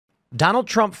Donald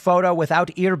Trump photo without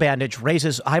ear bandage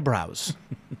raises eyebrows.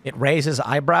 It raises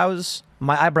eyebrows.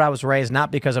 My eyebrows raised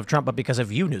not because of Trump, but because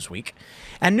of you, Newsweek.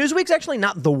 And Newsweek's actually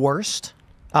not the worst.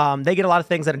 They get a lot of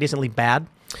things that are decently bad.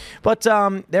 But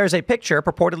there's a picture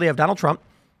purportedly of Donald Trump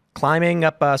climbing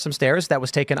up some stairs that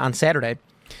was taken on Saturday.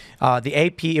 The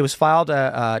AP, it was filed,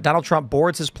 Donald Trump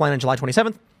boards his plane on July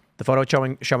 27th. The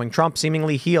photo showing Trump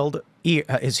seemingly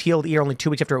his healed ear only 2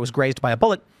 weeks after it was grazed by a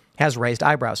bullet has raised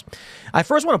eyebrows. I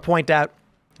first want to point out,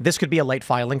 this could be a late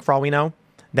filing for all we know,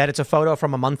 that it's a photo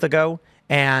from a month ago,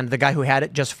 and the guy who had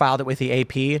it just filed it with the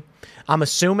AP. I'm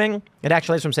assuming it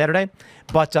actually is from Saturday,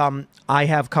 but I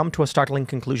have come to a startling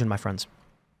conclusion, my friends.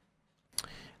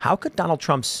 How could Donald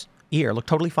Trump's ear look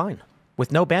totally fine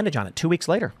with no bandage on it 2 weeks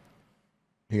later?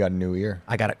 He got a new ear.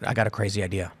 I got a crazy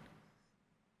idea.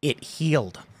 It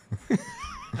healed.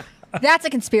 That's a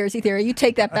conspiracy theory. You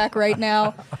take that back right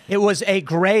now. It was a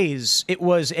graze. It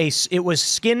was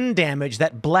skin damage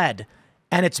that bled,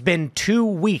 and it's been 2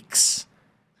 weeks.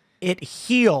 It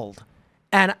healed,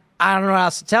 and I don't know what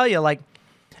else to tell you. Like,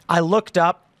 I looked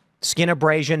up skin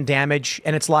abrasion damage,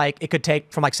 and it's like it could take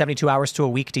from like 72 hours to a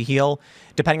week to heal.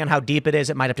 Depending on how deep it is,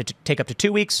 it might have to take up to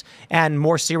 2 weeks, and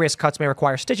more serious cuts may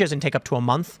require stitches and take up to a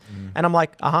month. And I'm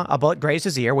like, a bullet grazed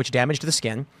his ear, which damaged the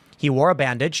skin. He wore a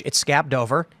bandage. It scabbed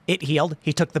over. It healed.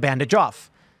 He took the bandage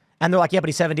off. And they're like, yeah, but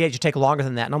he's 78. It should take longer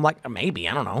than that. And I'm like, maybe.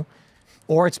 I don't know.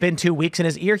 Or it's been 2 weeks and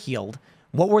his ear healed.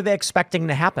 What were they expecting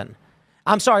to happen?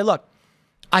 I'm sorry. Look,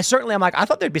 I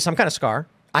thought there'd be some kind of scar.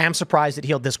 I am surprised it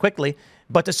healed this quickly.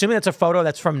 But assuming it's a photo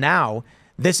that's from now,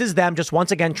 this is them just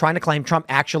once again trying to claim Trump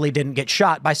actually didn't get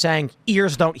shot by saying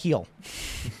ears don't heal.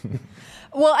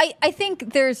 Well, I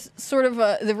think there's sort of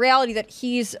the reality that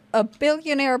he's a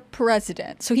billionaire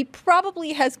president. So he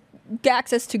probably has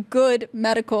access to good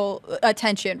medical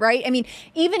attention, right? I mean,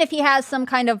 even if he has some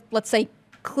kind of, let's say,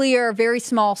 clear, very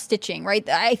small stitching, right?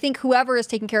 I think whoever is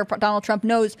taking care of Donald Trump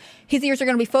knows his ears are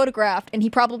going to be photographed, and he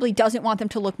probably doesn't want them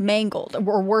to look mangled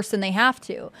or worse than they have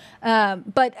to.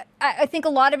 But I think a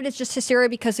lot of it is just hysteria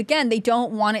because, again, they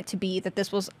don't want it to be that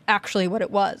this was actually what it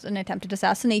was, an attempted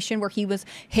assassination where he was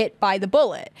hit by the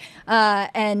bullet.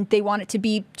 And they want it to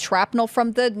be shrapnel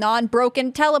from the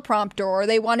non-broken teleprompter, or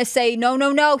they want to say,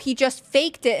 no, he just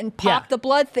faked it and popped the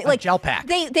blood. Like gel pack.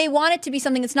 They want it to be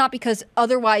something it's not, because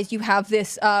otherwise you have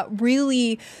this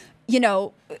really,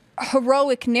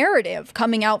 heroic narrative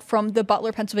coming out from the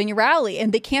Butler, Pennsylvania rally,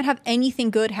 and they can't have anything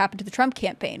good happen to the Trump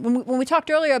campaign. When we talked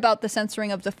earlier about the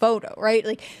censoring of the photo, right?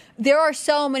 Like, there are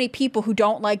so many people who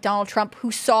don't like Donald Trump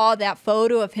who saw that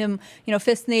photo of him,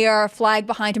 fist in the air, flag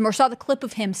behind him, or saw the clip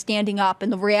of him standing up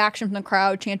and the reaction from the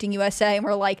crowd chanting USA, and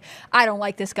were like, I don't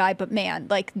like this guy, but man,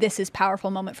 like, this is a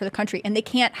powerful moment for the country. And they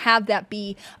can't have that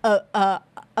be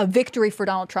a victory for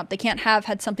Donald Trump. They can't have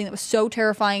had something that was so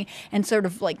terrifying and sort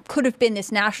of like could have been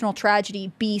this national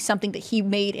tragedy be something that he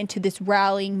made into this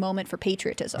rallying moment for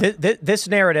patriotism. This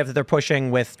narrative that they're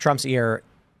pushing with Trump's ear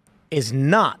is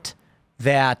not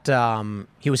that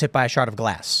he was hit by a shard of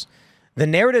glass. The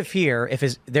narrative here,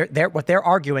 what they're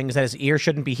arguing is that his ear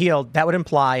shouldn't be healed. That would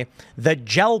imply the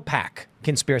gel pack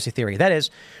conspiracy theory. That is,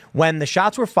 when the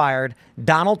shots were fired,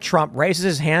 Donald Trump raises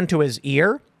his hand to his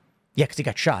ear. Yeah, because he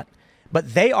got shot.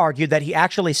 But they argued that he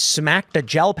actually smacked a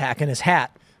gel pack in his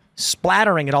hat,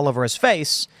 splattering it all over his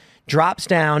face, drops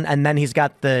down, and then he's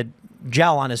got the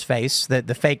gel on his face, the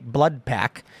fake blood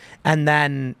pack, and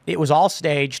then it was all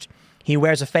staged. He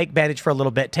wears a fake bandage for a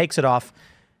little bit, takes it off,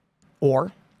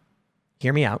 or,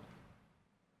 hear me out,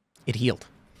 it healed.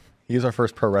 He was our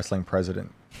first pro wrestling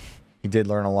president. He did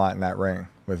learn a lot in that ring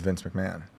with Vince McMahon.